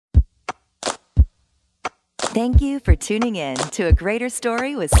Thank you for tuning in to A Greater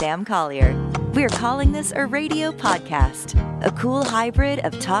Story with Sam Collier. We're calling this a radio podcast, a cool hybrid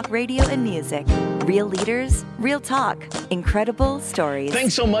of talk radio and music. Real leaders, real talk, incredible stories.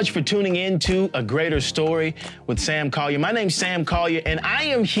 Thanks so much for tuning in to A Greater Story with Sam Collier. My name's Sam Collier, and I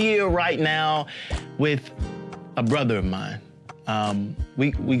am here right now with a brother of mine.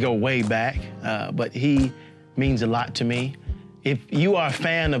 We go way back, but he means a lot to me. If you are a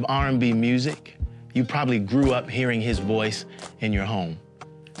fan of R&B music, you probably grew up hearing his voice in your home,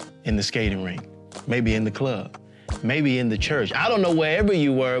 in the skating rink, maybe in the club, maybe in the church. I don't know wherever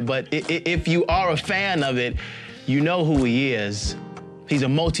you were, but if you are a fan of it, you know who he is. He's a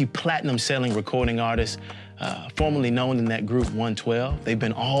multi-platinum selling recording artist, formerly known in that group 112. They've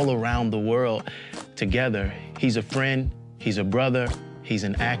been all around the world together. He's a friend, he's a brother, he's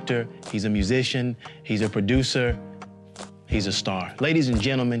an actor, he's a musician, he's a producer. He's a star. Ladies and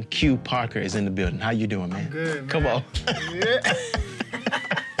gentlemen, Q Parker is in the building. How you doing, man? I'm good, man. Come on.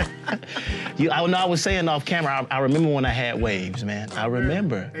 Yeah. I was saying off camera, I remember when I had waves, man. I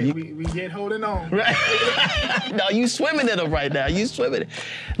remember. Hey, we get holding on. Right? No, you swimming in them right now. You swimming.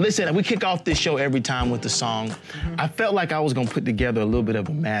 Listen, we kick off this show every time with the song. Mm-hmm. I felt like I was gonna put together a little bit of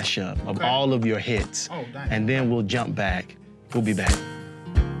a mashup of all of your hits. Oh, dang. And then we'll jump back. We'll be back.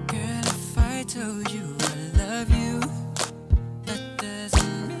 Girl, if I told you I love you, that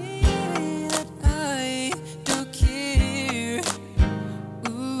doesn't mean that I don't care.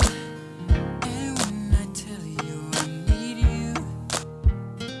 Ooh, and when I tell you I need you,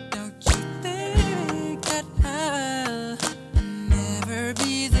 don't you think that I'll never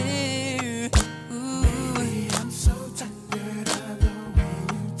be there? Ooh, baby, I'm so tired of the way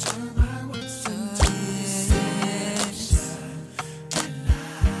you turn my words into yes. And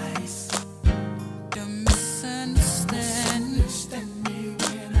lies. Don't misunderstand me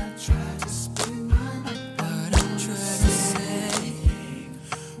when I try to spin my mind. What I'm trying to say,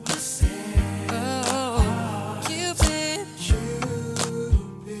 oh, Cupid,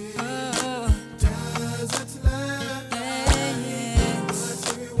 oh, doesn't lie. Yeah, what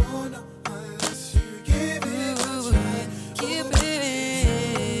do you want unless you give it a try?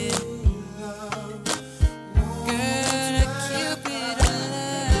 Cupid, girl, Cupid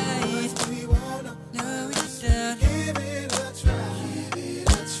alive. No, we don't. Give it a try. Give it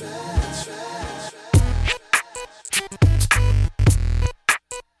a try.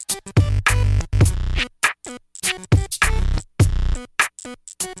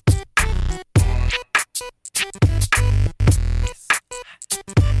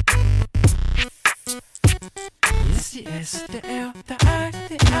 It's the S, the L, the I,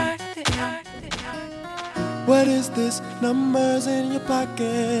 the I, the I, the I. What is this? Numbers in your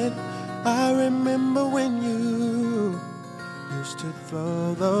pocket. I remember when you used to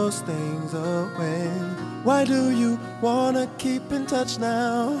throw those things away. Why do you wanna keep in touch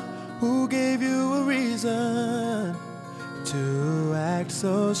now? Who gave you a reason to act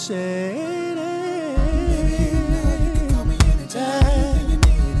so shady? Baby, now you can call me anytime. Anything you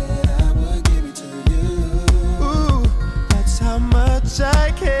needed, I will give it to you. Ooh, that's how much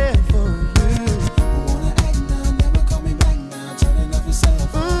I care for you. Wanna act now, never call me back now. Turning off your cell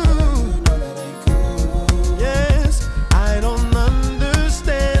phone, you know that ain't cool. Yes, I don't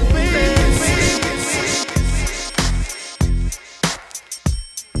understand, baby.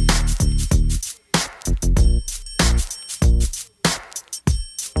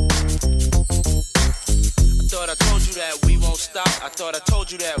 I thought I told you that we won't stop. I thought I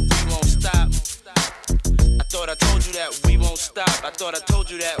told you that we won't stop. I thought I told you that we won't stop. I thought I told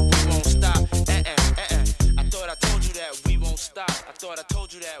you that we won't stop. I thought I told you that we won't stop. I thought I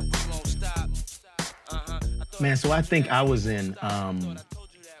told you that we won't stop. Man, so I think I was in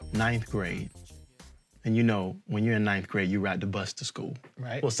ninth grade. And you know, when you're in ninth grade, you ride the bus to school.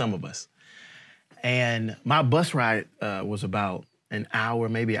 Right. Well, some of us. And my bus ride was about an hour,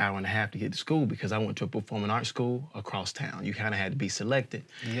 maybe an hour and a half to get to school because I went to a performing arts school across town. You kind of had to be selected.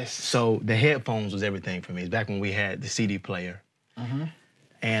 Yes. So the headphones was everything for me. It's back when we had the CD player. Mm-hmm.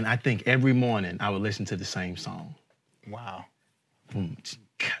 And I think every morning I would listen to the same song. Wow.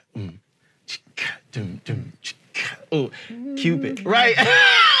 Oh, Cupid, right?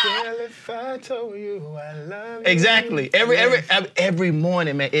 Girl, if I told you I love you. Exactly. Every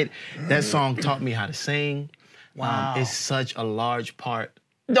morning, man. That song taught me how to sing. Wow. It's such a large part.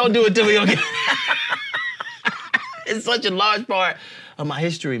 Don't do it to me, okay? It's such a large part of my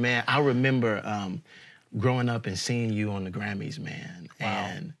history, man. I remember growing up and seeing you on the Grammys, man. Wow.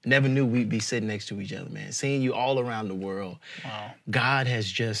 And never knew we'd be sitting next to each other, man. Seeing you all around the world. Wow. God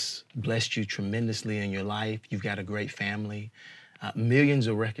has just blessed you tremendously in your life. You've got a great family. Millions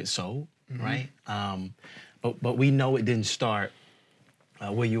of records sold, right? but we know it didn't start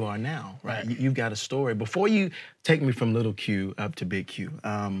where you are now, right? You've got a story. Before you take me from little Q up to big Q,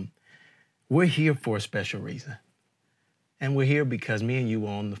 we're here for a special reason. And we're here because me and you were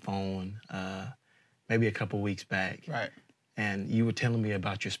on the phone maybe a couple weeks back. Right. And you were telling me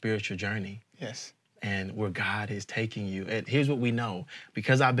about your spiritual journey. Yes. And where God is taking you. And here's what we know.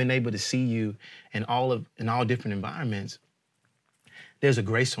 Because I've been able to see you in all different environments, there's a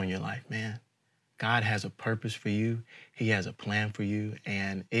grace on your life, man. God has a purpose for you. He has a plan for you.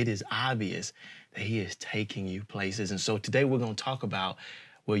 And it is obvious that he is taking you places. And so today we're going to talk about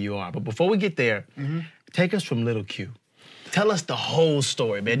where you are. But before we get there, take us from little Q. Tell us the whole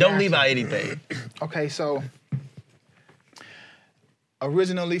story, man. Don't leave out anything. Okay, so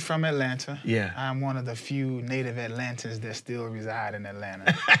originally from Atlanta. Yeah. I'm one of the few native Atlantans that still reside in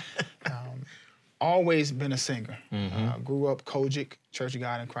Atlanta. Always been a singer. Grew up Kojic, Church of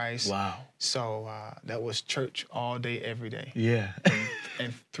God in Christ. Wow. So that was church all day, every day. Yeah.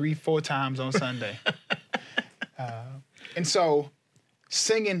 And 3-4 times on Sunday. And so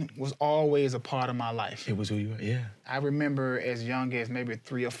singing was always a part of my life. It was who you were, yeah. I remember as young as maybe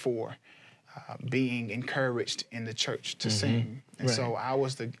 3 or 4 being encouraged in the church to sing. And so I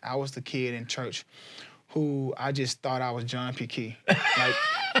was the kid in church who I just thought I was John P. Key. Like,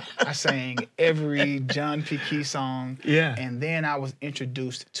 I sang every John P. Key song. Yeah. And then I was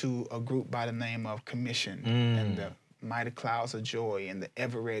introduced to a group by the name of Commission and the Mighty Clouds of Joy and the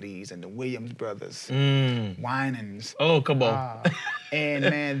Everetties and the Williams Brothers, Winans. Oh, come on. And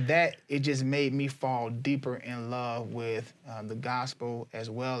man, it just made me fall deeper in love with the gospel as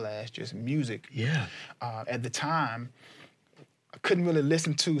well as just music. Yeah. At the time, I couldn't really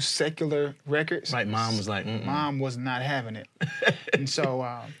listen to secular records. Right, mom was like, Mom was not having it. And so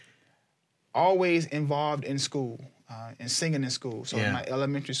always involved in school and singing in school. So in my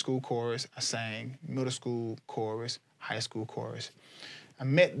elementary school chorus, I sang, middle school chorus, high school chorus. I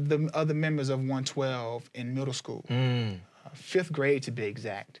met the other members of 112 in middle school, 5th grade to be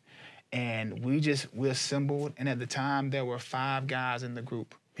exact. And we assembled, and at the time there were 5 guys in the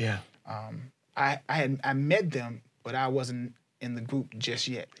group. Yeah. I met them, but I wasn't in the group just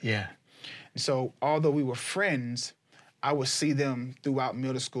yet. Yeah. So although we were friends, I would see them throughout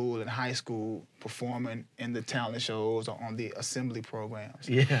middle school and high school performing in the talent shows or on the assembly programs.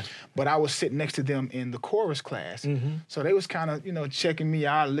 Yeah. But I was sitting next to them in the chorus class. So they was kind of, checking me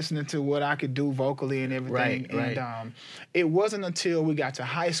out, listening to what I could do vocally and everything. Right. And it wasn't until we got to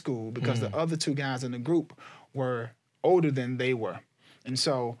high school, because the other 2 guys in the group were older than they were. And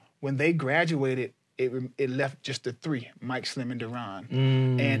so when they graduated, it left just the 3, Mike, Slim, and Deron.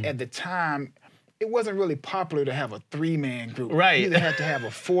 And at the time, it wasn't really popular to have a 3-man group. Right. You either had to have a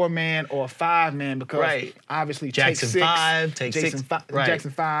 4-man or a 5-man, because obviously Jackson Take 6, 5, Take 6.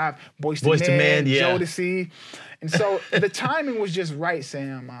 Jackson 5, Boyz Boyz II II Men, Men, yeah. Jodeci. And so the timing was just right,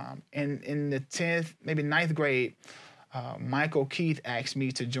 Sam. In the 10th, maybe 9th grade, Michael Keith asked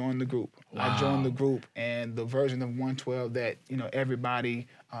me to join the group. Wow. I joined the group, and the version of 112 that everybody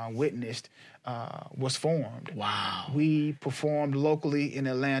witnessed was formed. Wow. We performed locally in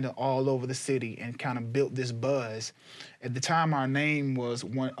Atlanta, all over the city, and kind of built this buzz. At the time, our name was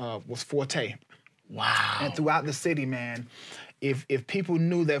Forte. Wow. And throughout the city, man, if people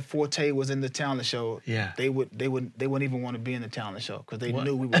knew that Forte was in the talent show, they wouldn't even want to be in the talent show, because they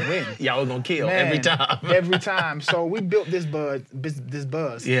knew we would win. Y'all were gonna kill Man, every time. Every time. So we built this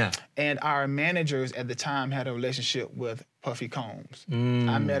buzz. Yeah. And our managers at the time had a relationship with Puffy Combs.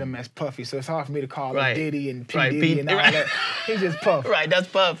 I met him as Puffy, so it's hard for me to call him Diddy and P. Diddy and all that. He's just Puff. Right, that's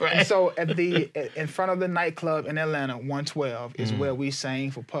Puff, right? And so in front of the nightclub in Atlanta, 112, is where we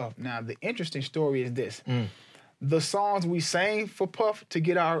sang for Puff. Now, the interesting story is this. The songs we sang for Puff to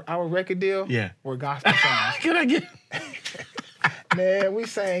get our record deal were gospel songs. Can I get... Man, we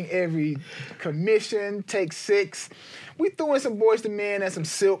sang every Commission, Take 6. We threw in some Boyz II Men and some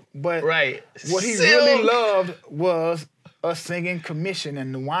Silk, but what he really loved was us singing Commission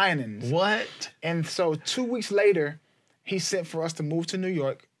and the Winans. What? And so 2 weeks later, he sent for us to move to New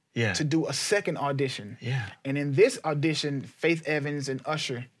York to do a second audition. Yeah. And in this audition, Faith Evans and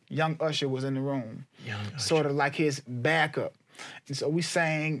Usher, young Usher, was in the room. Sort of like his backup. And so we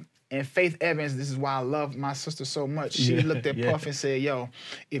sang, and Faith Evans, this is why I love my sister so much, she looked at Puff and said, yo,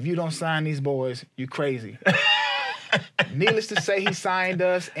 if you don't sign these boys, you crazy. Needless to say, he signed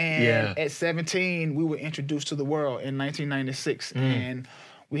us, and at 17, we were introduced to the world in 1996, and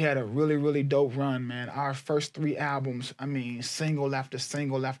we had a really, really dope run, man. Our first 3 albums, I mean, single after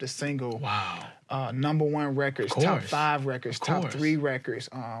single after single. Wow. #1 records, top 5 records, top 3 records,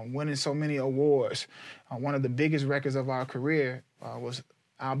 winning so many awards. One of the biggest records of our career was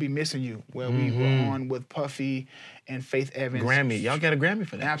I'll Be Missing You, where we were on with Puffy and Faith Evans. Grammy. Y'all got a Grammy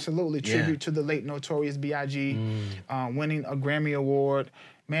for that. Absolutely. Yeah. Tribute to the late Notorious B.I.G., winning a Grammy Award.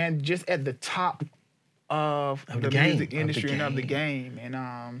 Man, just at the top of the music industry and of the game.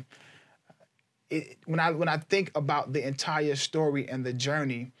 And when I think about the entire story and the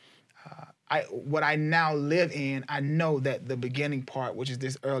journey, what I now live in, I know that the beginning part, which is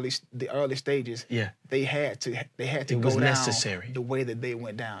the early stages, they had to go down necessary. the way that they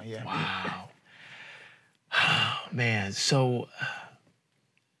went down. Yeah. Wow. Man, so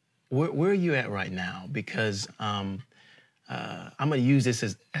where are you at right now? Because I'm going to use this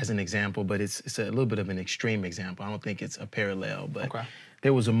as an example, but it's a little bit of an extreme example. I don't think it's a parallel, but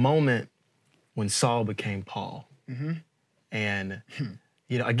there was a moment when Saul became Paul. And,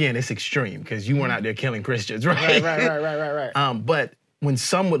 you know, again, it's extreme because you weren't out there killing Christians, right? Right. But when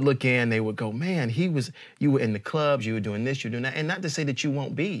some would look in, they would go, man, you were in the clubs, you were doing this, you're doing that. And not to say that you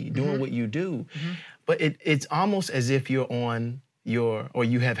won't be doing what you do, but it's almost as if you're on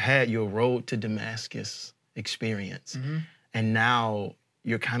you have had your road to Damascus experience. And now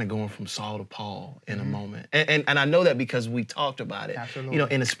you're kind of going from Saul to Paul in a moment. And I know that because we talked about it. Absolutely. You know,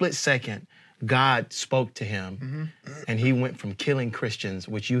 in a split second, God spoke to him and he went from killing Christians,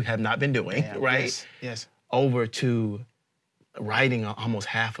 which you have not been doing, right? Yes. Over to writing almost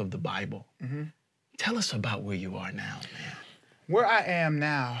half of the Bible. Tell us about where you are now, man. Where I am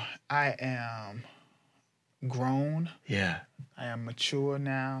now, I am grown. Yeah. I am mature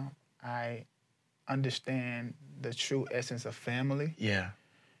now. I understand the true essence of family. Yeah.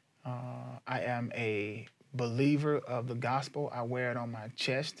 I am a believer of the gospel. I wear it on my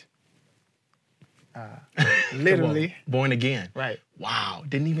chest. Literally. Born again. Right. Wow.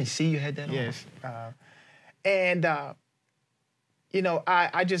 Didn't even see you had that on. Yes. You know,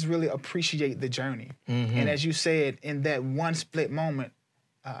 I just really appreciate the journey. And as you said, in that one split moment,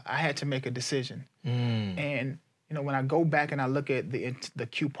 I had to make a decision. And, you know, when I go back and I look at the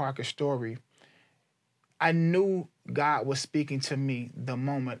Q Parker story, I knew God was speaking to me the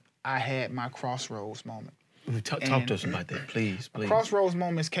moment I had my crossroads moment. Talk to us about that, please. Crossroads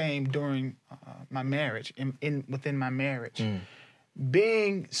moments came during my marriage, within my marriage.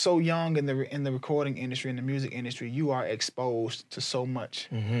 Being so young in the recording industry, in the music industry, you are exposed to so much.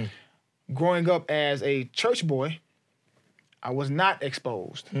 Growing up as a church boy, I was not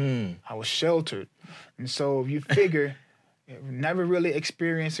exposed. I was sheltered. And so you figure, never really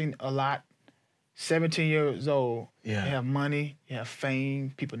experiencing a lot. 17 years old, you have money, you have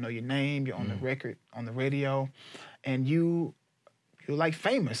fame, people know your name, you're on the record, on the radio, and you're like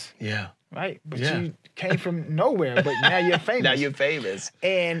famous. Yeah. Right? But you came from nowhere, but now you're famous. Now you're famous.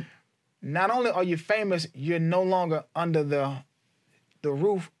 And not only are you famous, you're no longer under the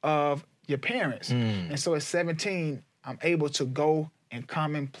roof of your parents. And so at 17, I'm able to go and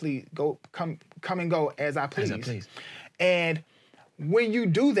come and go as I please. And when you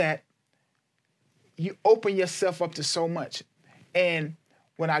do that, you open yourself up to so much. And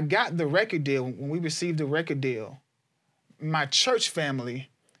when I got the record deal, when we received the record deal, my church family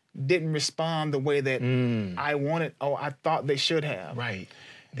didn't respond the way that I wanted or I thought they should have. Right.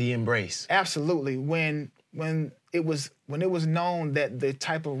 The embrace. Absolutely. When it was known that the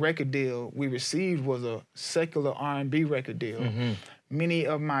type of record deal we received was a secular R&B record deal, many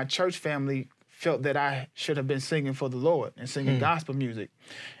of my church family felt that I should have been singing for the Lord and singing gospel music.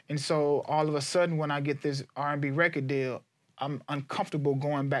 And so all of a sudden when I get this R&B record deal, I'm uncomfortable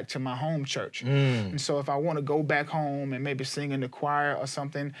going back to my home church. And so if I want to go back home and maybe sing in the choir or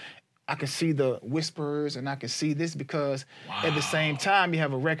something, I can see the whispers and I can see this because at the same time you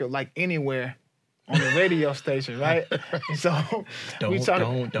have a record like Anywhere on the radio station, right? And so we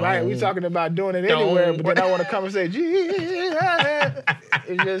talking about doing it anywhere, but then I want to come and say, Jesus.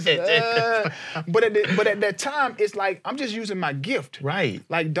 It's just, but at that time, it's like I'm just using my gift, right?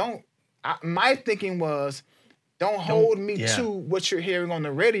 Like my thinking was, don't hold me to what you're hearing on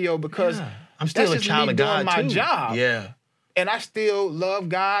the radio because I'm still a child of God doing my job, yeah. And I still love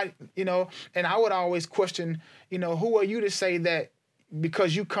God, you know. And I would always question, you know, who are you to say that?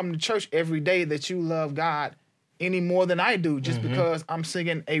 Because you come to church every day that you love God any more than I do, just because I'm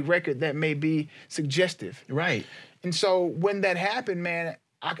singing a record that may be suggestive. Right. And so when that happened, man,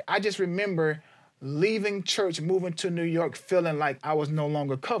 I just remember leaving church, moving to New York, feeling like I was no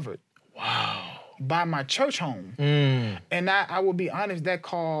longer covered. Wow. By my church home. And I will be honest, that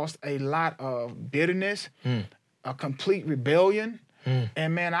caused a lot of bitterness, a complete rebellion.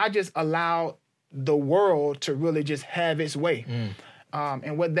 And man, I just allowed the world to really just have its way.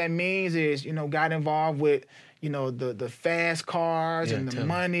 And what that means is, you know, got involved with, you know, the fast cars and the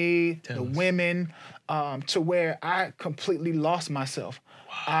money, the women, to where I completely lost myself.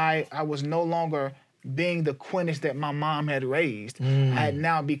 I was no longer being the Quintus that my mom had raised. I had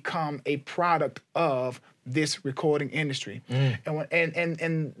now become a product of this recording industry.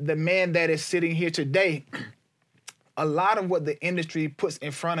 And the man that is sitting here today, a lot of what the industry puts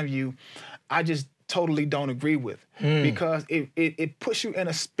in front of you, I just totally don't agree with, because it puts you in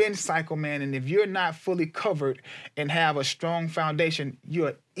a spin cycle, man. And if you're not fully covered and have a strong foundation,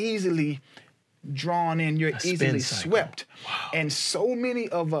 you're easily drawn in, you're easily swept. Wow. And so many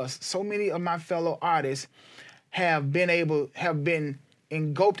of us, so many of my fellow artists have been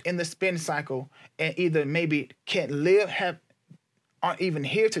engulfed in the spin cycle, and either maybe can't live, aren't even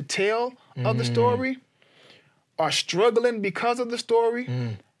here to tell of the story, are struggling because of the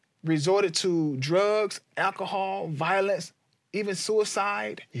story, resorted to drugs, alcohol, violence, even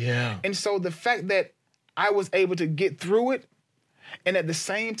suicide. Yeah. And so the fact that I was able to get through it, and at the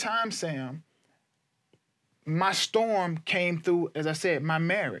same time, Sam, my storm came through, as I said, my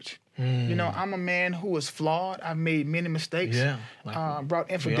marriage. You know, I'm a man who is flawed. I've made many mistakes. Yeah,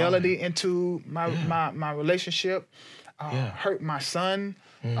 brought infidelity into my relationship. Hurt my son.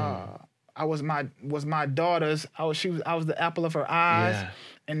 I was my daughter's. I was the apple of her eyes. Yeah.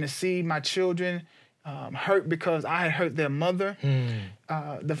 And to see my children hurt because I had hurt their mother.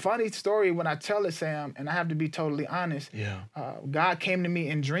 The funny story when I tell it, Sam, and I have to be totally honest, God came to me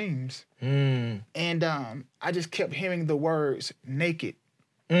in dreams. And I just kept hearing the words naked.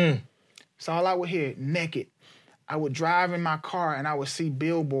 So all I would hear, naked. I would drive in my car and I would see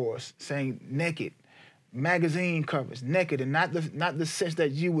billboards saying naked, magazine covers, naked, and not the sense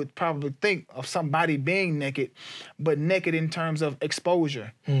that you would probably think of somebody being naked, but naked in terms of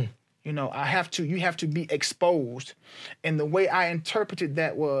exposure. You know, you have to be exposed. And the way I interpreted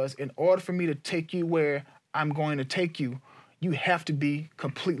that was, in order for me to take you where I'm going to take you, you have to be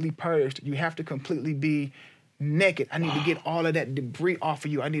completely purged. You have to completely be naked. I need to get all of that debris off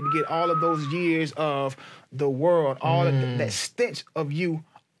of you. I need to get all of those years of the world, all of that stench of you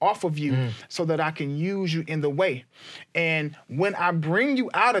off of you, so that I can use you in the way. And when I bring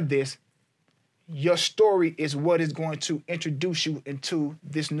you out of this, your story is what is going to introduce you into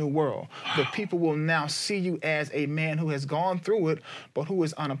this new world. The people will now see you as a man who has gone through it, but who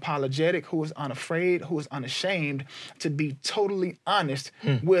is unapologetic, who is unafraid, who is unashamed to be totally honest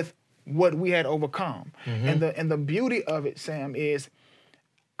with what we had overcome. And the beauty of it, Sam, is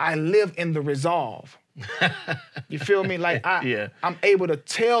I live in the resolve. You feel me? Like I'm able to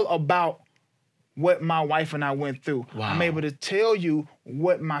tell about what my wife and I went through. Wow. I'm able to tell you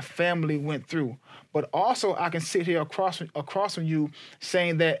what my family went through. But also I can sit here across from you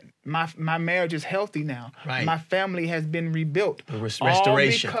saying that my marriage is healthy now. Right. My family has been rebuilt.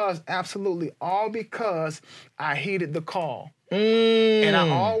 Restoration. All because I heeded the call. And I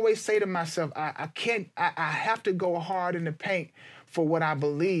always say to myself, I have to go hard in the paint for what I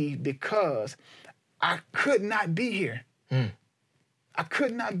believe, because I could not be here. I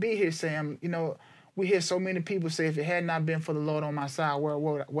could not be here, Sam. You know, we hear so many people say, if it had not been for the Lord on my side, where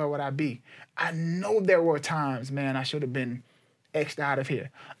would I be? I know there were times, man, I should have been X'd out of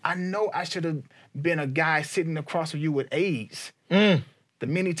here. I know I should have been a guy sitting across from you with AIDS. The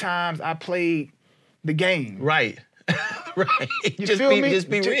many times I played the game. Right. Right. You feel me? Just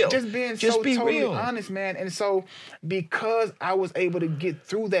be real. Just being so totally honest, man. And so because I was able to get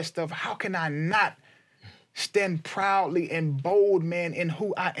through that stuff, how can I not stand proudly and bold, man, in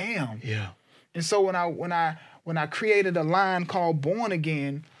who I am? Yeah. And so when I created a line called Born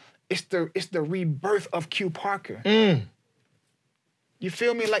Again, it's the rebirth of Q Parker. You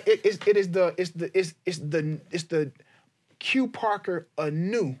feel me? Like it's the Q Parker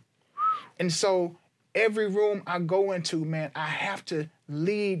anew. And so every room I go into, man, I have to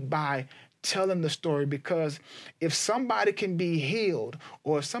lead by telling the story, because if somebody can be healed,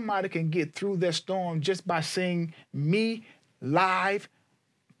 or if somebody can get through their storm just by seeing me live,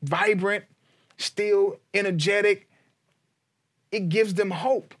 vibrant, still energetic, it gives them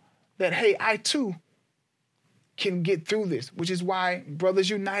hope that, hey, I too can get through this, which is why Brothers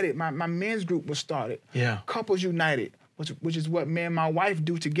United, my men's group was started. Yeah. Couples United, which is what me and my wife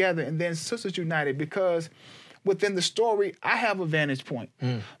do together, and then Sisters United, because within the story, I have a vantage point.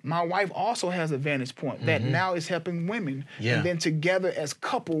 My wife also has a vantage point that now is helping women. Yeah. And then together as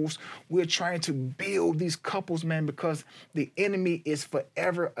couples, we're trying to build these couples, man, because the enemy is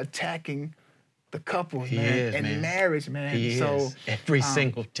forever attacking the couples, man, and marriage, man. He is. Every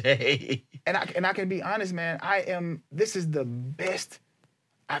single day. And I can be honest, man, this is the best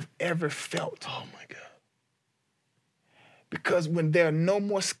I've ever felt. Oh my God. Because when there are no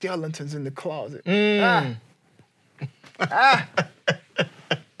more skeletons in the closet, when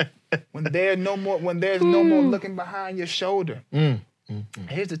there's no more looking behind your shoulder, And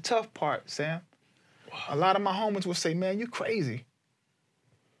here's the tough part, Sam. A lot of my homies will say, man, you crazy.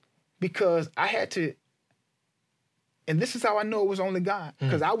 Because I had to, and this is how I know it was only God,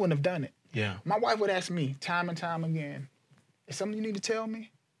 because I wouldn't have done it. Yeah. My wife would ask me time and time again, is something you need to tell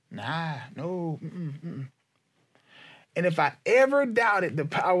me? Nah, no, And if I ever doubted the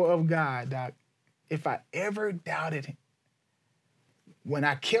power of God, Doc, if I ever doubted it, when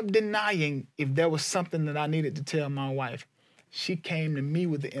I kept denying if there was something that I needed to tell my wife, she came to me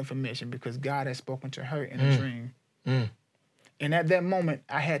with the information because God had spoken to her in a dream. And at that moment,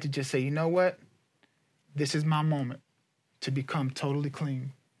 I had to just say, you know what? This is my moment to become totally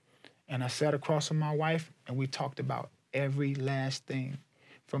clean. And I sat across from my wife and we talked about every last thing,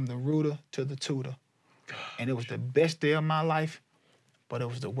 from the rooter to the tutor. And it was the best day of my life, but it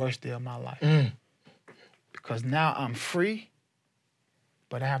was the worst day of my life. Because now I'm free,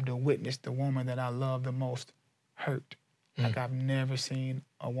 but I have to witness the woman that I love the most hurt. Like I've never seen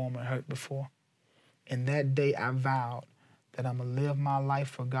a woman hurt before. And that day I vowed that I'm going to live my life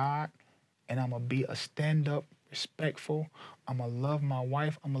for God and I'm going to be a stand-up, respectful. I'm going to love my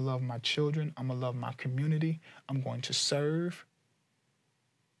wife. I'm going to love my children. I'm going to love my community. I'm going to serve.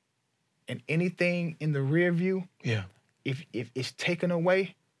 And anything in the rear view, if it's taken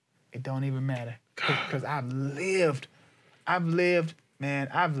away, it don't even matter. Because I've lived, man,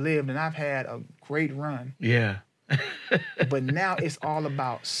 and I've had a great run. Yeah. But now it's all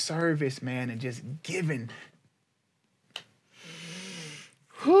about service, man, and just giving.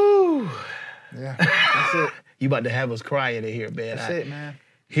 Whew. Yeah, that's it. You about to have us crying in here, man. That's it, man.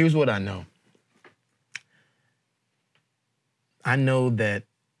 Here's what I know. I know that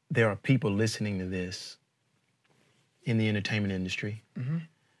there are people listening to this in the entertainment industry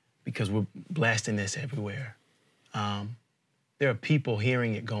because we're blasting this everywhere. There are people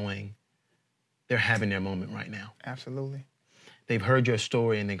hearing it going, they're having their moment right now. Absolutely. They've heard your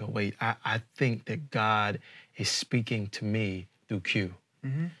story and they go, wait, I think that God is speaking to me through Q.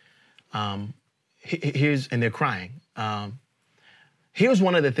 And they're crying. Here's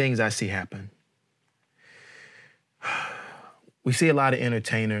one of the things I see happen. We see a lot of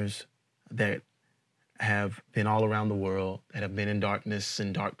entertainers that have been all around the world, that have been in darkness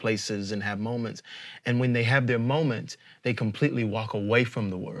and dark places and have moments. And when they have their moments, they completely walk away from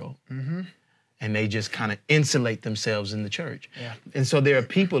the world. And they just kind of insulate themselves in the church. Yeah. And so there are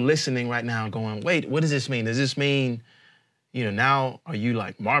people listening right now going, wait, what does this mean? Does this mean, now are you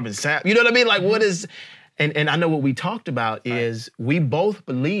like Marvin Sapp? You know what I mean? Like what is, and I know what we talked about is we both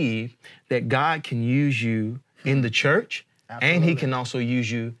believe that God can use you in the church. Absolutely. And he can also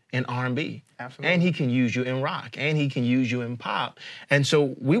use you in R&B. Absolutely. And he can use you in rock. And he can use you in pop. And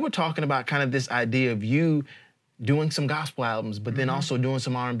so we were talking about kind of this idea of you doing some gospel albums, but then also doing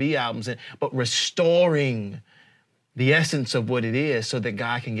some R&B albums, but restoring the essence of what it is so that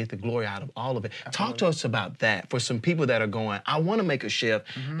God can get the glory out of all of it. Absolutely. Talk to us about that for some people that are going, I want to make a shift,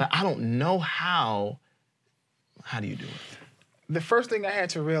 but I don't know how. How do you do it? The first thing I had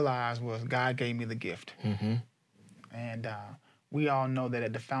to realize was God gave me the gift. And we all know that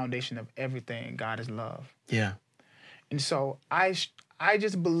at the foundation of everything, God is love. Yeah. And so I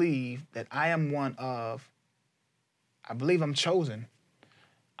just believe that I believe I'm chosen.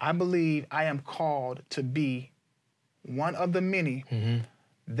 I believe I am called to be one of the many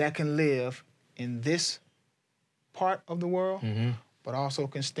that can live in this part of the world, but also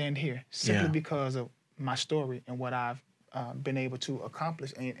can stand here simply because of my story and what I've been able to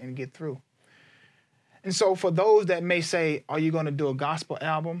accomplish and get through. And so for those that may say, are you going to do a gospel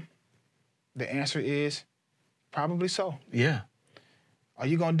album? The answer is probably so. Yeah. Are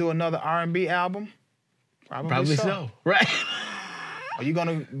you going to do another R&B album? Probably so. Right. Are you going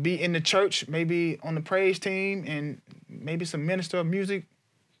to be in the church, maybe on the praise team and maybe some minister of music?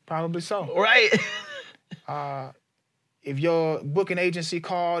 Probably so. Right. If your booking agency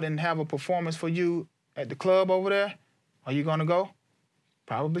called and have a performance for you at the club over there, are you going to go?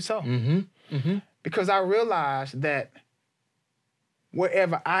 Probably so. Because I realized that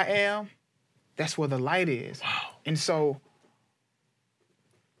wherever I am, that's where the light is. Wow. And so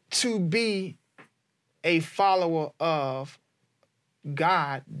to be a follower of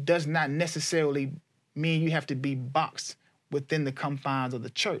God does not necessarily mean you have to be boxed within the confines of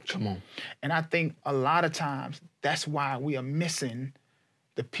the church. Come on. And I think a lot of times that's why we are missing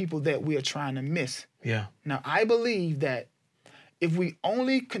the people that we are trying to miss. Yeah. Now, I believe that if we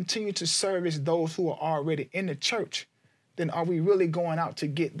only continue to service those who are already in the church, then are we really going out to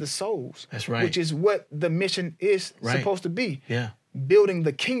get the souls? That's right. Which is what the mission is supposed to be. Yeah. Building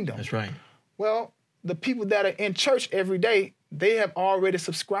the kingdom. That's right. Well, the people that are in church every day, they have already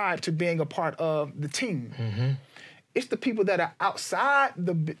subscribed to being a part of the team. it's the people that are outside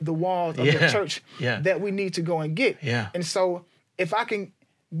the walls of the church that we need to go and get. Yeah. And so if I can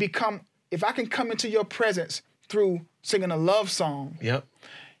come into your presence through singing a love song, Yep.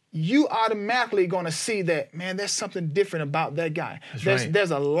 you automatically gonna see that, man, there's something different about that guy.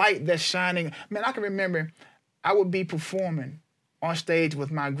 There's a light that's shining. Man, I can remember I would be performing on stage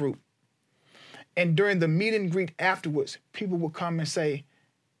with my group. And during the meet and greet afterwards, people would come and say,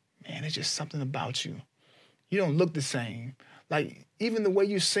 man, it's just something about you. You don't look the same. Like, even the way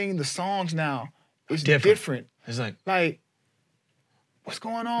you sing the songs now is different. It's like, what's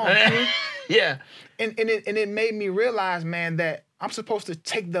going on, kid? yeah. And it made me realize, man, that I'm supposed to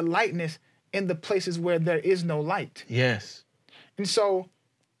take the lightness in the places where there is no light. Yes. And so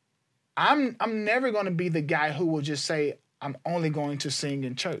I'm never going to be the guy who will just say, I'm only going to sing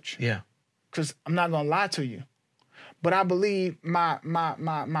in church. Yeah. Because I'm not going to lie to you. But I believe my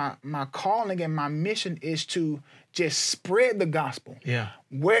calling and my mission is to just spread the gospel. Yeah.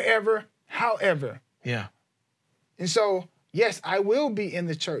 Wherever, however. Yeah. And so, yes, I will be in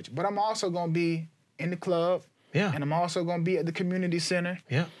the church, but I'm also going to be in the club. Yeah. And I'm also going to be at the community center.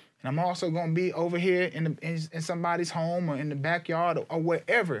 Yeah. And I'm also going to be over here in somebody's home or in the backyard or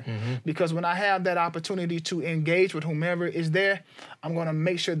wherever. Mm-hmm. Because when I have that opportunity to engage with whomever is there, I'm going to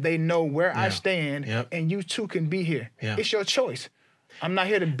make sure they know where I stand, and you too can be here. Yeah. It's your choice. I'm not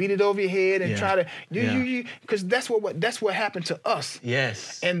here to beat it over your head and try to because that's what happened to us.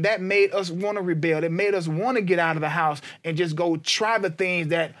 Yes. And that made us want to rebel. It made us want to get out of the house and just go try the things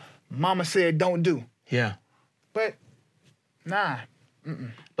that mama said don't do. Yeah. But nah.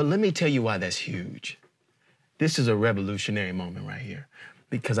 Mm-mm. But let me tell you why that's huge. This is a revolutionary moment right here,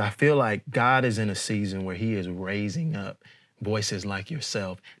 because I feel like God is in a season where he is raising up voices like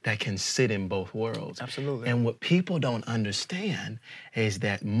yourself that can sit in both worlds. Absolutely. And what people don't understand is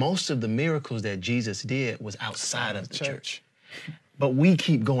that most of the miracles that Jesus did was outside of the church. But we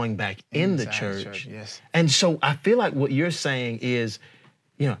keep going back in the church. Yes. And so I feel like what you're saying is,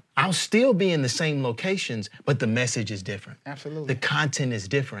 I'll still be in the same locations, but the message is different. Absolutely. The content is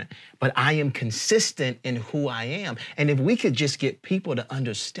different, but I am consistent in who I am. And if we could just get people to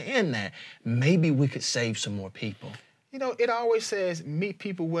understand that, maybe we could save some more people. It always says, meet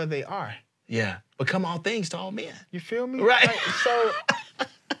people where they are. Yeah. Become all things to all men. You feel me? Right. So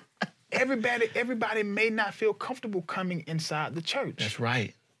everybody may not feel comfortable coming inside the church. That's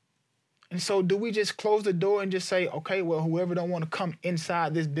right. And so do we just close the door and just say, okay, well, whoever don't want to come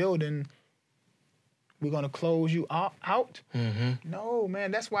inside this building, we're going to close you out? Mm-hmm. No,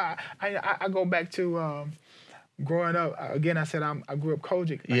 man. That's why I go back to growing up. Again, I said I grew up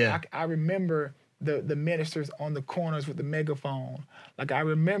Kojic. I remember the ministers on the corners with the megaphone. Like, I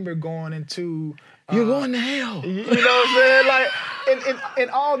remember going into... You're going to hell. You know what I'm saying? Like, and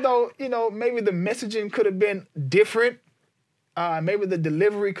although, maybe the messaging could have been different, maybe the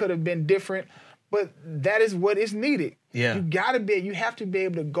delivery could have been different, but that is what is needed. Yeah. You have to be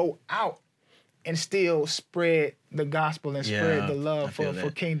able to go out and still spread the gospel and spread the love for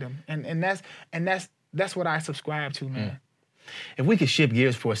kingdom. And that's what I subscribe to, man. If we could shift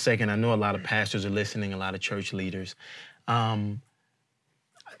gears for a second, I know a lot of pastors are listening, a lot of church leaders.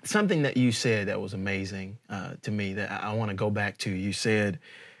 Something that you said that was amazing to me that I want to go back to. You said,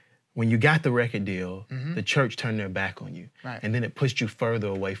 when you got the record deal, the church turned their back on you. Right. And then it pushed you further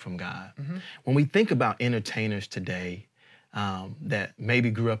away from God. Mm-hmm. When we think about entertainers today that maybe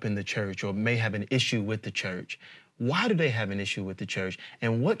grew up in the church or may have an issue with the church, why do they have an issue with the church?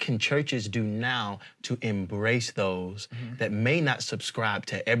 And what can churches do now to embrace those that may not subscribe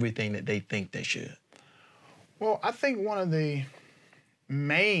to everything that they think they should? Well, I think one of the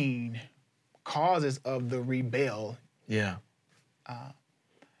main causes of the rebel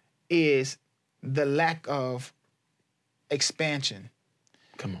is the lack of expansion.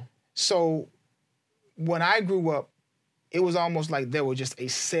 Come on. So when I grew up, it was almost like there was just a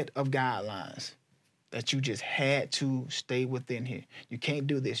set of guidelines that you just had to stay within here. You can't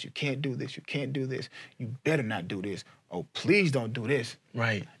do this. You can't do this. You can't do this. You better not do this. Oh, please don't do this.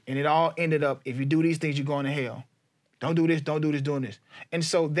 Right. And it all ended up, if you do these things, you're going to hell. Don't do this, don't do this, doing this. And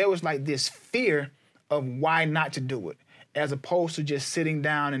so there was like this fear of why not to do it, as opposed to just sitting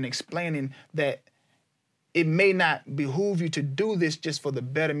down and explaining that it may not behoove you to do this just for the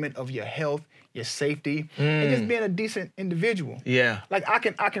betterment of your health, your safety, and just being a decent individual. Yeah. Like,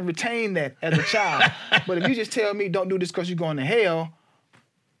 I can retain that as a child, but if you just tell me don't do this because you're going to hell,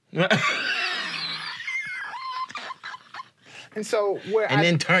 and so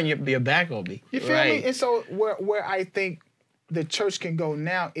then turn your back on me. You feel me? And so where I think the church can go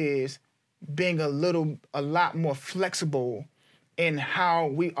now is being a lot more flexible in how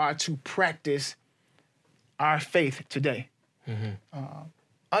we are to practice our faith today.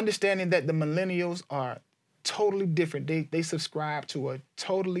 Understanding that the millennials are totally different. They subscribe to a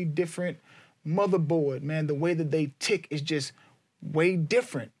totally different motherboard, man. The way that they tick is just way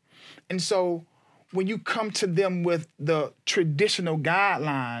different. And so when you come to them with the traditional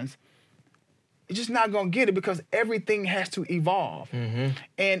guidelines, you're just not gonna get it because everything has to evolve. And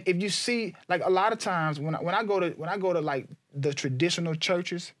if you see, like a lot of times when I go to like the traditional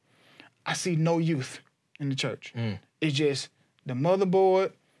churches, I see no youth in the church. It's just the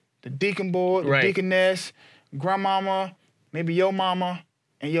motherboard, the deacon board, the deaconess, grandmama, maybe your mama,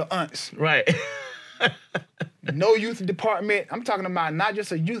 and your aunts. Right. No youth department. I'm talking about not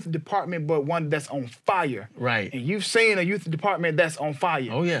just a youth department, but one that's on fire. Right. And you've seen a youth department that's on fire.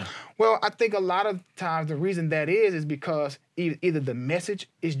 Oh, yeah. Well, I think a lot of times the reason that is because either the message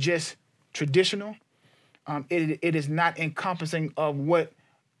is just traditional, it is not encompassing of what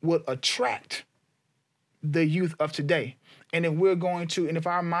would attract the youth of today. And if we're going to, and if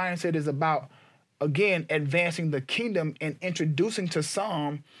our mindset is about, again, advancing the kingdom and introducing to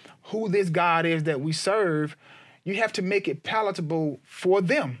some who this God is that we serve, you have to make it palatable for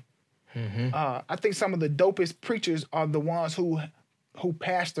them. I think some of the dopest preachers are the ones who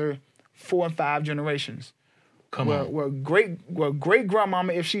pastor 4 and 5 generations. Where great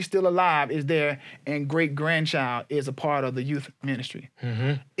grandmama, if she's still alive, is there, and great grandchild is a part of the youth ministry.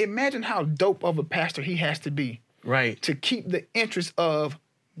 Imagine how dope of a pastor he has to be, right, to keep the interest of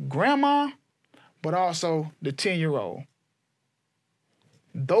grandma, but also the 10-year-old.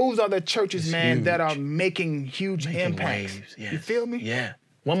 Those are the churches, it's man, huge. That are making huge impacts. Waves, yes. You feel me? Yeah.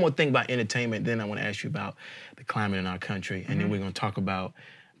 One more thing about entertainment, then I want to ask you about the climate in our country, and then we're going to talk about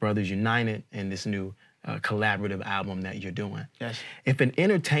Brothers United and this new collaborative album that you're doing. Yes. If an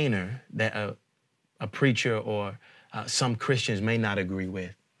entertainer that a preacher or some Christians may not agree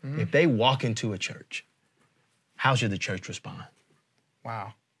with, if they walk into a church, how should the church respond?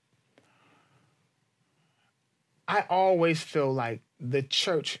 Wow. I always feel like the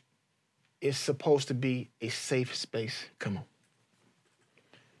church is supposed to be a safe space. Come on.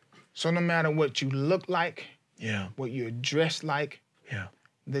 So no matter what you look like, yeah, what you're dressed like, yeah,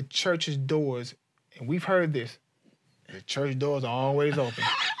 the church's doors, and we've heard this, the church doors are always open.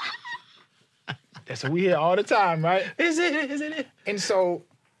 That's what we hear all the time, right? Is it? And so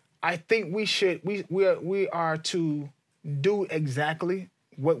I think we are to do exactly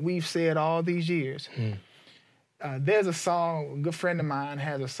what we've said all these years. There's a song, a good friend of mine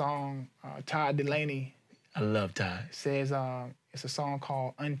has a song, Todd Delaney. I love Todd. Says it's a song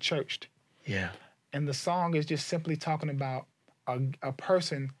called Unchurched. Yeah. And the song is just simply talking about a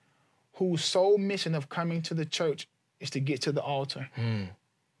person whose sole mission of coming to the church is to get to the altar.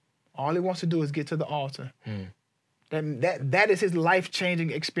 All he wants to do is get to the altar. That is his life-changing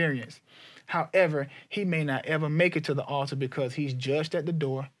experience. However, he may not ever make it to the altar because he's judged at the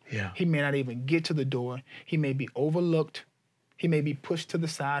door. Yeah. He may not even get to the door. He may be overlooked. He may be pushed to the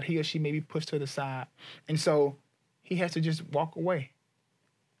side. He or she may be pushed to the side. And so he has to just walk away.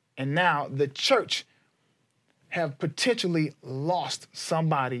 And now the church have potentially lost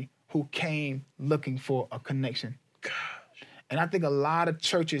somebody who came looking for a connection. Gosh. And I think a lot of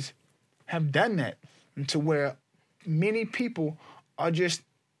churches have done that, to where many people are just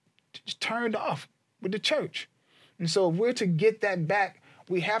turned off with the church. And so if we're to get that back,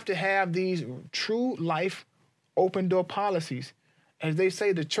 we have to have these true life open door policies. As they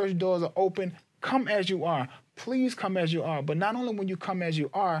say, the church doors are open. Come as you are. Please come as you are. But not only when you come as you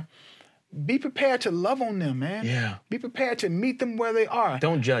are, be prepared to love on them, man. Yeah. Be prepared to meet them where they are.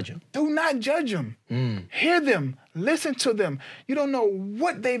 Don't judge them. Do not judge them. Hear them. Listen to them. You don't know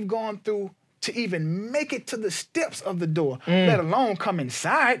what they've gone through to even make it to the steps of the door, let alone come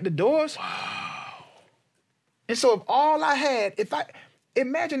inside the doors. Wow. And so if all I had,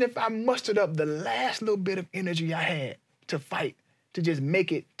 imagine if I mustered up the last little bit of energy I had to fight, to just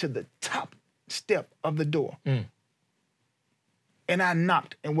make it to the top step of the door. And I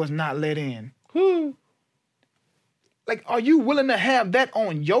knocked and was not let in. Like, are you willing to have that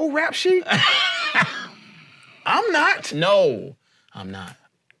on your rap sheet? I'm not. No, I'm not.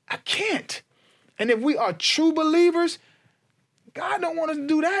 I can't. And if we are true believers, God don't want us to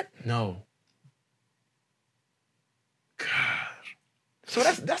do that. No. God. So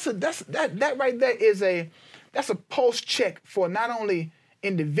that right there is a pulse check for not only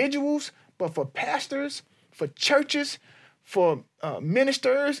individuals, but for pastors, for churches, for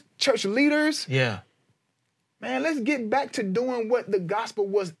ministers, church leaders. Yeah. Man, let's get back to doing what the gospel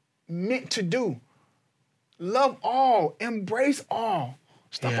was meant to do. Love all, embrace all.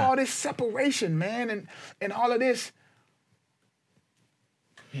 Stop all this separation, man, and all of this.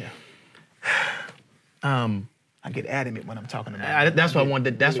 Yeah. I get adamant when I'm talking about it. That's why I get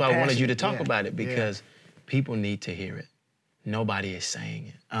wanted. That's really why I wanted you to passionate. talk about it, because people need to hear it. Nobody is saying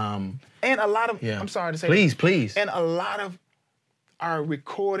it. And a lot of, Yeah. I'm sorry to say Please, this, please. and a lot of our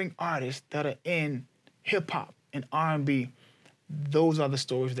recording artists that are in hip hop and R&B, those are the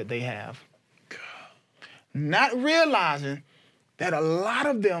stories that they have. Not realizing that a lot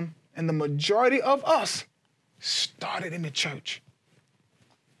of them and the majority of us started in the church.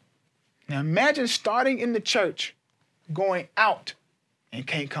 Now imagine starting in the church, going out, and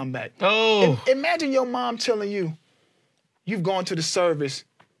can't come back. Oh. Imagine your mom telling you, you've gone to the service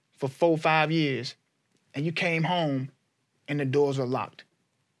for 4 or 5 years, and you came home and the doors are locked.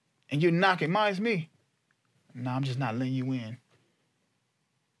 And you're knocking, "Ma, it's me." "No, I'm just not letting you in."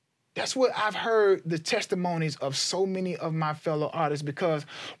 That's what I've heard the testimonies of so many of my fellow artists, because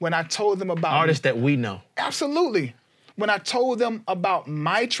when I told them about Artists that we know. Absolutely. When I told them about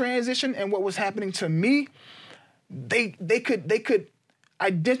my transition and what was happening to me, they could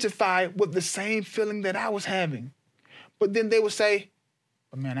identify with the same feeling that I was having. But then they would say,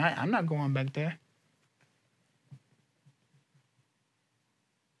 "But man, I'm not going back there."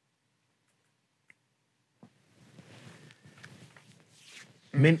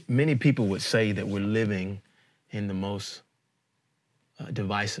 Many people would say that we're living in the most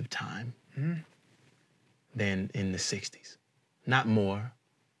divisive time than in the 60s. Not more,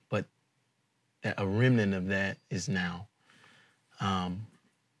 but a remnant of that is now.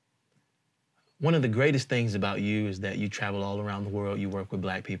 One of the greatest things about you is that you travel all around the world. You work with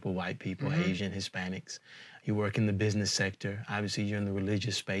Black people, white people, Asian, Hispanics. You work in the business sector. Obviously, you're in the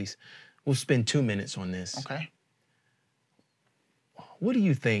religious space. We'll spend 2 minutes on this. Okay. What do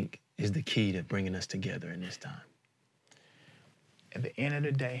you think is the key to bringing us together in this time? At the end of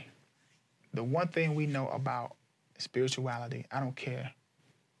the day, the one thing we know about spirituality, I don't care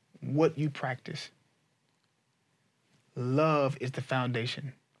what you practice, love is the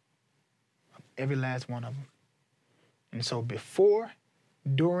foundation of every last one of them. And so before,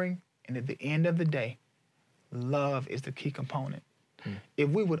 during, and at the end of the day, love is the key component. If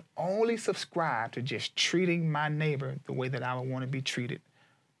we would only subscribe to just treating my neighbor the way that I would want to be treated,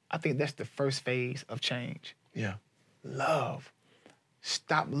 I think that's the first phase of change. Yeah. Love.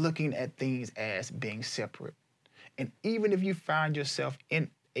 Stop looking at things as being separate. And even if you find yourself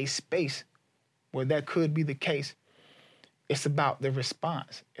in a space where that could be the case, it's about the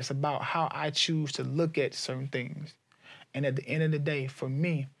response. It's about how I choose to look at certain things. And at the end of the day, for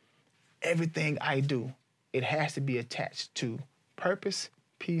me, everything I do, it has to be attached to purpose,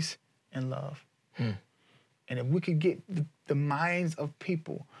 peace, and love. And if we could get the minds of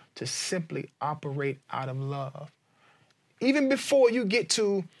people to simply operate out of love, even before you get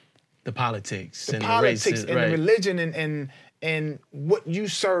to The politics the and politics the races, and right. the religion and what you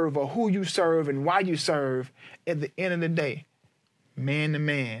serve or who you serve and why you serve, at the end of the day, man to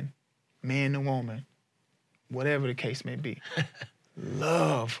man, man to woman, whatever the case may be,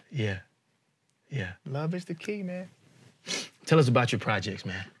 love. Yeah. Yeah. Love is the key, man. Tell us about your projects,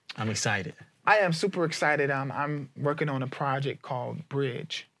 man. I'm excited. I am super excited. I'm working on a project called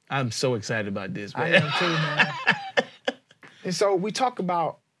Bridge. I'm so excited about this, I man. am too, man. And so we talk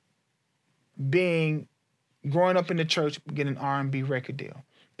about growing up in the church, getting an R&B record deal.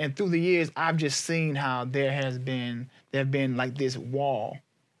 And through the years, I've just seen how there have been like this wall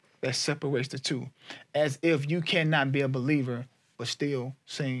that separates the two, as if you cannot be a believer but still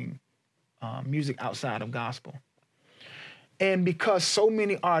sing music outside of gospel. And because so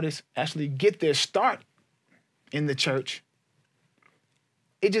many artists actually get their start in the church,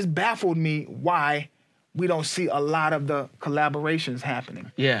 it just baffled me why we don't see a lot of the collaborations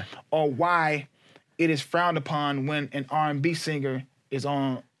happening. Yeah. Or why it is frowned upon when an R&B singer is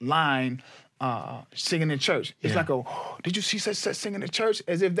online singing in church. It's Yeah. like did you see such singing in church?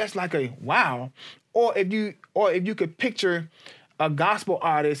 As if that's like a wow. Or if you could picture a gospel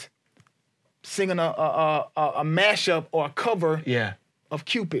artist singing a mashup or a cover Yeah. of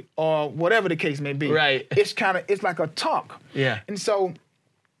Cupid or whatever the case may be. Right. It's like a talk. Yeah. And so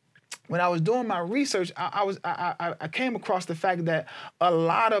when I was doing my research, I came across the fact that a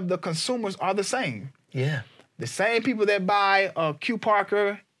lot of the consumers are the same. Yeah. The same people that buy a Q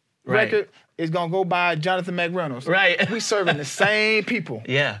Parker Right. record is gonna go buy Jonathan McReynolds. Right. We serving the same people.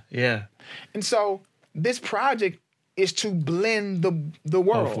 Yeah. Yeah. And so this project is to blend the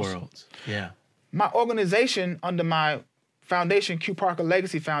worlds. Both worlds. Yeah. My organization under my foundation, Q Parker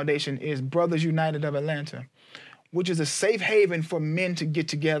Legacy Foundation, is Brothers United of Atlanta, which is a safe haven for men to get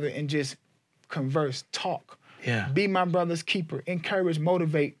together and just converse, talk, Yeah. be my brother's keeper, encourage,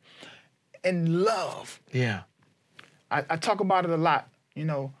 motivate, and love. Yeah. I talk about it a lot. You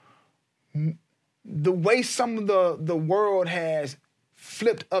know, the way some of the world has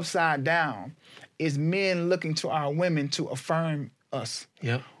flipped upside down is men looking to our women to affirm us.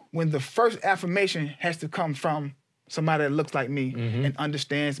 Yep. When the first affirmation has to come from somebody that looks like me and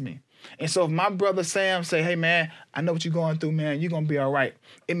understands me. And so if my brother Sam say, hey man, I know what you're going through, man, you're gonna be all right.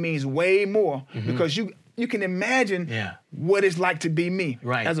 It means way more because you can imagine what it's like to be me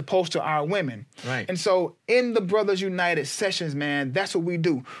as opposed to our women. Right. And so in the Brothers United sessions, man, that's what we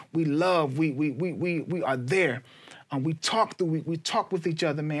do. We love, we are there. We talk with each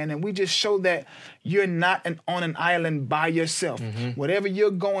other, man, and we just show that you're not on an island by yourself. Whatever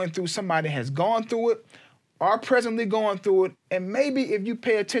you're going through, somebody has gone through it, are presently going through it, and maybe if you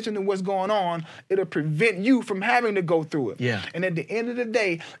pay attention to what's going on, it'll prevent you from having to go through it. Yeah. And at the end of the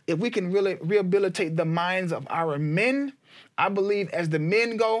day, if we can really rehabilitate the minds of our men, I believe as the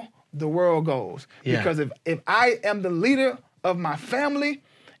men go, the world goes. Yeah. Because if I am the leader of my family,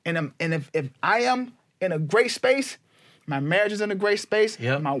 and if I am in a great space, my marriage is in a great space,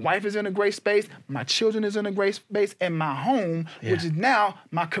 my wife is in a great space, my children is in a great space, and my home, which is now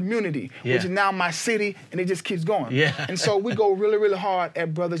my community, which is now my city, and it just keeps going. And so we go really, really hard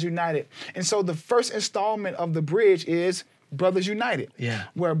at Brothers United. And so the first installment of the bridge is Brothers United,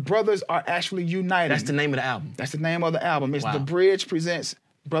 where brothers are actually united. That's the name of the album? That's the name of the album. It's The Bridge Presents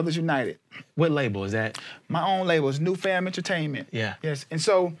Brothers United. What label is that? My own label is New Fam Entertainment. Yeah. Yes. And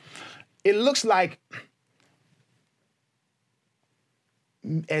so it looks like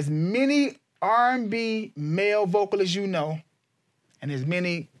as many R&B male vocalists you know, and as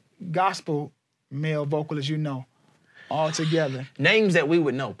many gospel male vocalists you know, all together. Names that we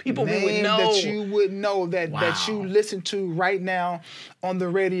would know. People we would know. Names that you would know, that you listen to right now on the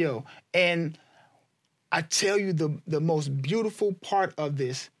radio. And I tell you, the most beautiful part of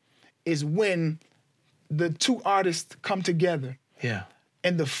this is when the two artists come together. Yeah.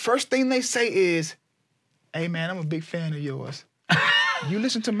 And the first thing they say is, hey man, I'm a big fan of yours. You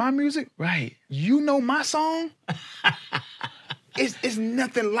listen to my music? Right. You know my song? It's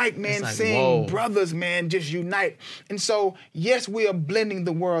nothing like, man, like, seeing brothers, man, just unite. And so, yes, we are blending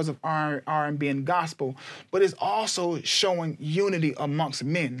the worlds of R&B and gospel, but it's also showing unity amongst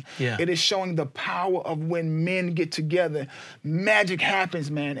men. Yeah. It is showing the power of when men get together, magic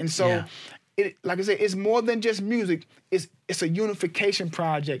happens, man. And so, like I said, it's more than just music. It's a unification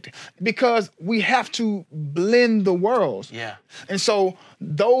project because we have to blend the worlds. Yeah. And so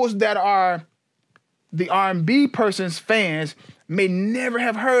those that are the R&B person's fans may never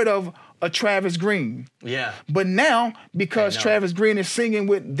have heard of a Travis Green. Yeah. But now, because Travis Green is singing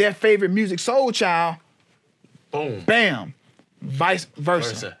with their favorite music, Soul Child, boom, bam, vice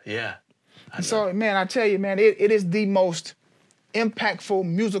versa. Yeah. And so, man, I tell you, man, it is the most impactful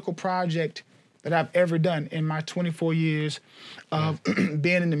musical project that I've ever done in my 24 years of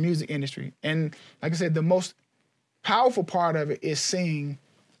being in the music industry. And like I said, the most powerful part of it is seeing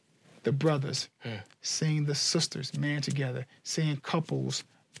the brothers, seeing the sisters man together, seeing couples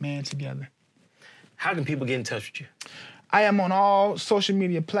man together. How can people get in touch with you? I am on all social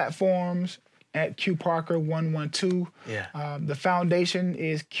media platforms at Q Parker 112. Yeah. The foundation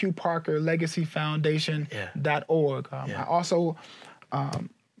is QParkerLegacyFoundation.org. I also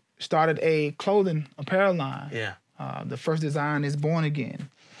started a clothing apparel line. Yeah. The first design is Born Again,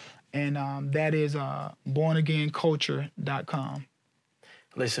 and that is bornagainculture.com.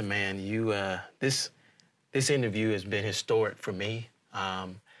 Listen, man, you this interview has been historic for me. I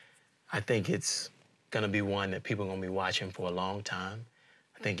think it's gonna be one that people are gonna be watching for a long time.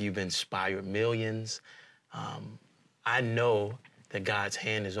 I think you've inspired millions. I know that God's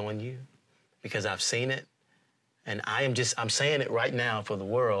hand is on you because I've seen it. And I'm saying it right now for the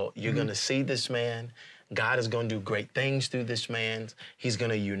world. You're gonna see this man. God is gonna do great things through this man. He's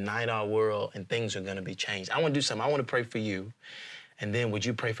gonna unite our world and things are gonna be changed. I wanna do something. I wanna pray for you. And then would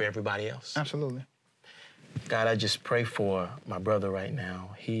you pray for everybody else? Absolutely. God, I just pray for my brother right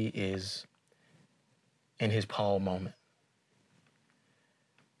now. He is in his Paul moment.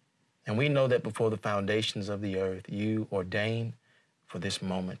 And we know that before the foundations of the earth, you ordained for this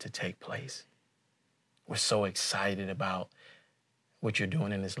moment to take place. We're so excited about what you're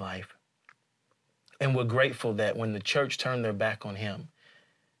doing in his life. And we're grateful that when the church turned their back on him,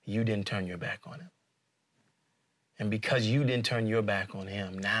 you didn't turn your back on him. And because you didn't turn your back on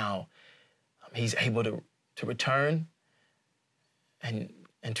him, now he's able to return and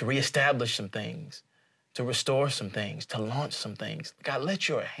to reestablish some things, to restore some things, to launch some things. God, let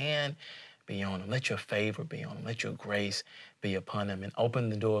your hand be on him. Let your favor be on him. Let your grace be upon him and open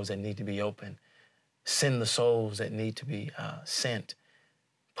the doors that need to be opened. Send the souls that need to be sent.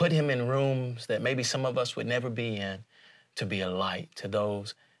 Put him in rooms that maybe some of us would never be in to be a light to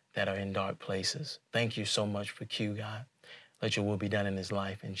those that are in dark places. Thank you so much for Q, God. Let your will be done in his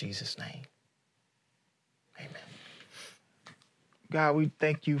life in Jesus' name. Amen. God, we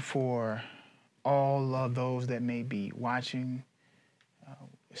thank you for all of those that may be watching.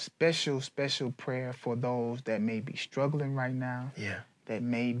 Special prayer for those that may be struggling right now, that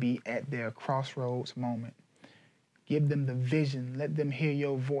may be at their crossroads moment. Give them the vision. Let them hear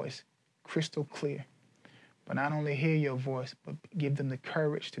your voice crystal clear. But not only hear your voice, but give them the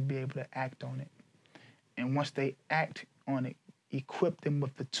courage to be able to act on it. And once they act on it, equip them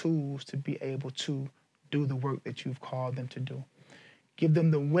with the tools to be able to do the work that you've called them to do. Give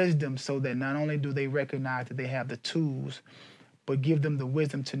them the wisdom so that not only do they recognize that they have the tools, but give them the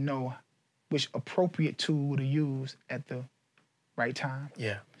wisdom to know which appropriate tool to use at the right time.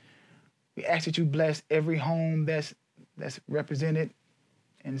 Yeah. We ask that you bless every home that's represented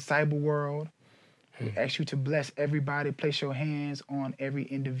in the cyber world. We ask you to bless everybody. Place your hands on every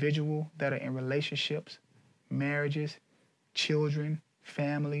individual that are in relationships, marriages, children,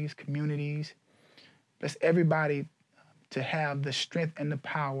 families, communities. Bless everybody to have the strength and the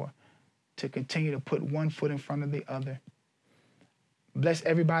power to continue to put one foot in front of the other. Bless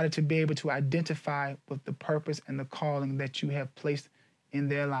everybody to be able to identify with the purpose and the calling that you have placed in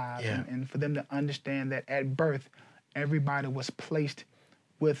their lives. Yeah. And for them to understand that at birth, everybody was placed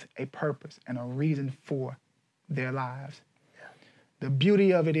with a purpose and a reason for their lives. Yeah. The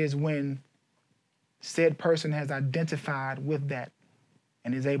beauty of it is when said person has identified with that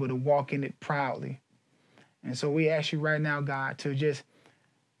and is able to walk in it proudly. And so we ask you right now, God, to just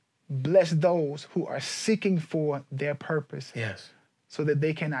bless those who are seeking for their purpose. Yes. So that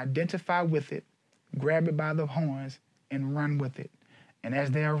they can identify with it, grab it by the horns, and run with it. And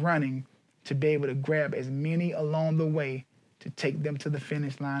as they are running, to be able to grab as many along the way to take them to the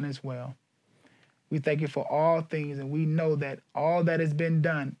finish line as well. We thank you for all things, and we know that all that has been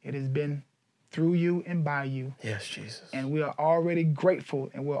done, it has been through you and by you. Yes, Jesus. And we are already grateful,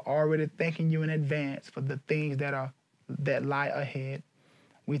 and we're already thanking you in advance for the things that lie ahead.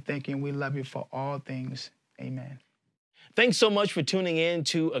 We thank you and we love you for all things. Amen. Thanks so much for tuning in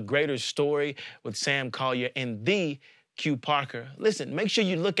to A Greater Story with Sam Collier and the Q Parker. Listen, make sure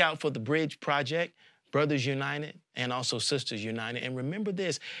you look out for the Bridge Project, Brothers United, and also Sisters United. And remember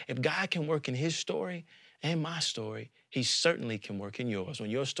this, if God can work in his story and my story, he certainly can work in yours. When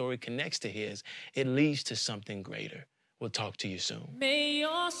your story connects to his, it leads to something greater. We'll talk to you soon. May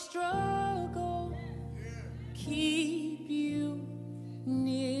your struggle keep you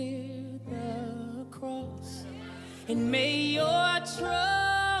near the cross. And may your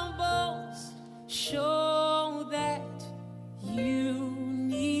troubles show that you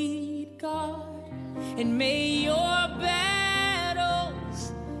need God. And may your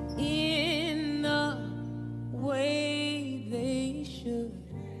battles in the way they should.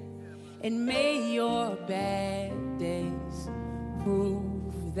 And may your bad days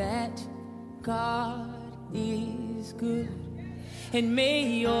prove that God is good. And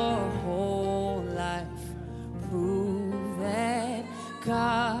may your whole life prove that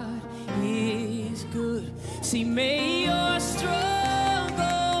God is good. See, may your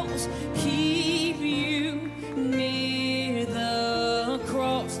struggles keep you near the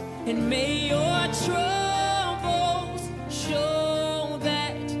cross, and may your troubles show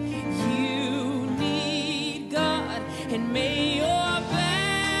that you need God, and may your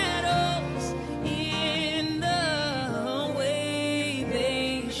battles in the way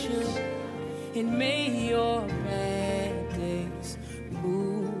they should, and may your bad days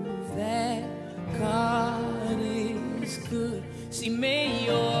prove that God is good. See, may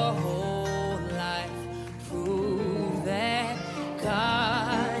your whole life prove that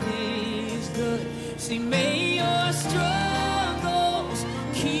God is good. See, may your struggles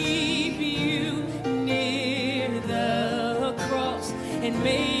keep you near the cross, and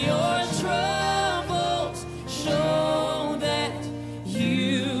may your troubles show that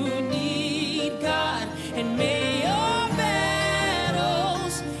you need God, and may your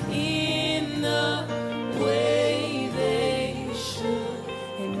battles in the way they should,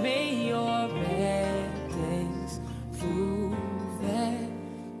 and may your bad days prove that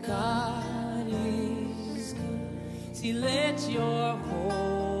God is good. See, let your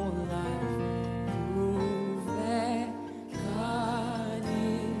whole life prove that God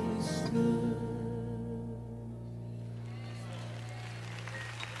is good.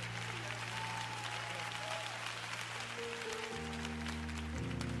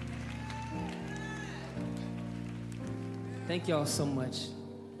 Thank y'all so much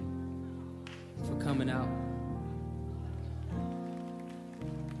for coming out.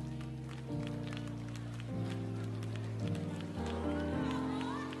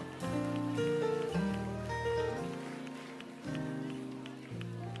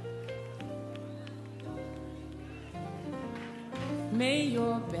 may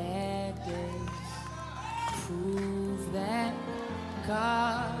your bad days prove that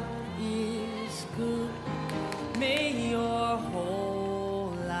God is good. May your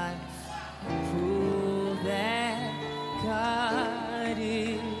whole life prove that God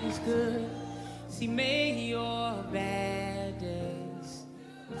is good. See, may your bad days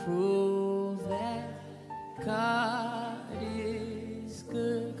prove that God is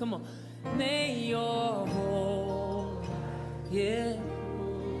good. Come on. May your whole life, yeah.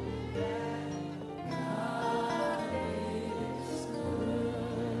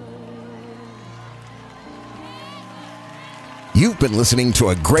 You've been listening to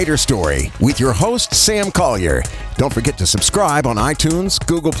A Greater Story with your host, Sam Collier. Don't forget to subscribe on iTunes,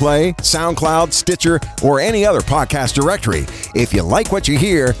 Google Play, SoundCloud, Stitcher, or any other podcast directory. If you like what you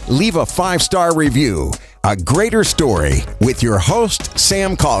hear, leave a 5-star review. A Greater Story with your host,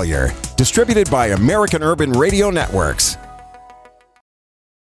 Sam Collier. Distributed by American Urban Radio Networks.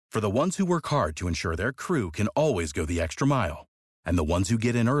 For the ones who work hard to ensure their crew can always go the extra mile, and the ones who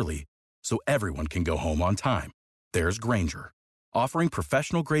get in early so everyone can go home on time, there's Grainger, offering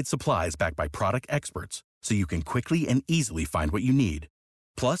professional-grade supplies backed by product experts so you can quickly and easily find what you need.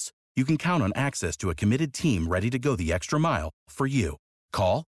 Plus, you can count on access to a committed team ready to go the extra mile for you.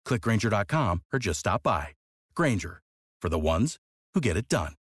 Call, click Grainger.com, or just stop by. Grainger, for the ones who get it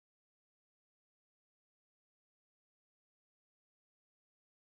done.